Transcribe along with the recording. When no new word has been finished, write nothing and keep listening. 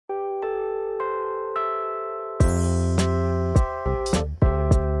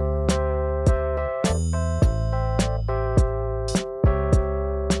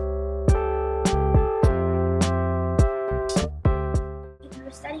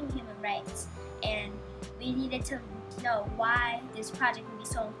supporting human rights, and we needed to know why this project would be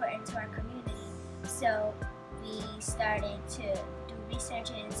so important to our community. So we started to do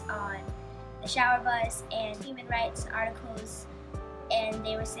researches on the shower bus and human rights articles, and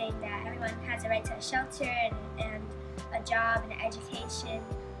they were saying that everyone has a right to a shelter and a job and an education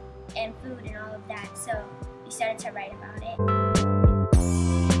and food and all of that. So we started to write about it.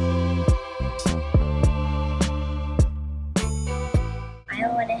 I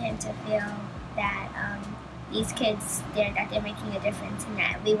wanted him to feel that these kids, that they're making a difference and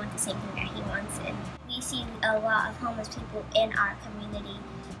that we want the same thing that he wants. And we see a lot of homeless people in our community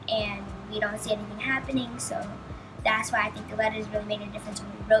and we don't see anything happening, so that's why I think the letters really made a difference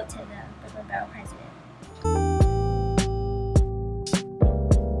when we wrote to the Brooklyn Borough president.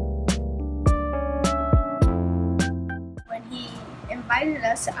 When he invited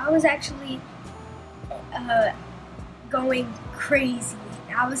us, I was actually going crazy.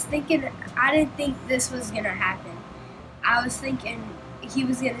 I didn't think this was gonna happen. I was thinking he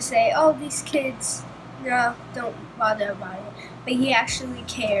was gonna say, oh, these kids, no, don't bother about it. But he actually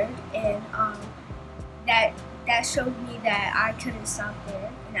cared, and that showed me that I couldn't stop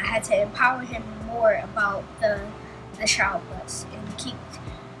there, and I had to empower him more about the shower bus and keep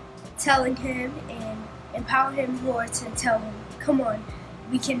telling him and empower him more to tell him, come on,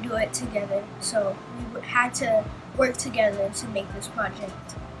 we can do it together. So we had to work together to make this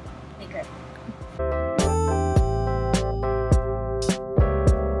project bigger.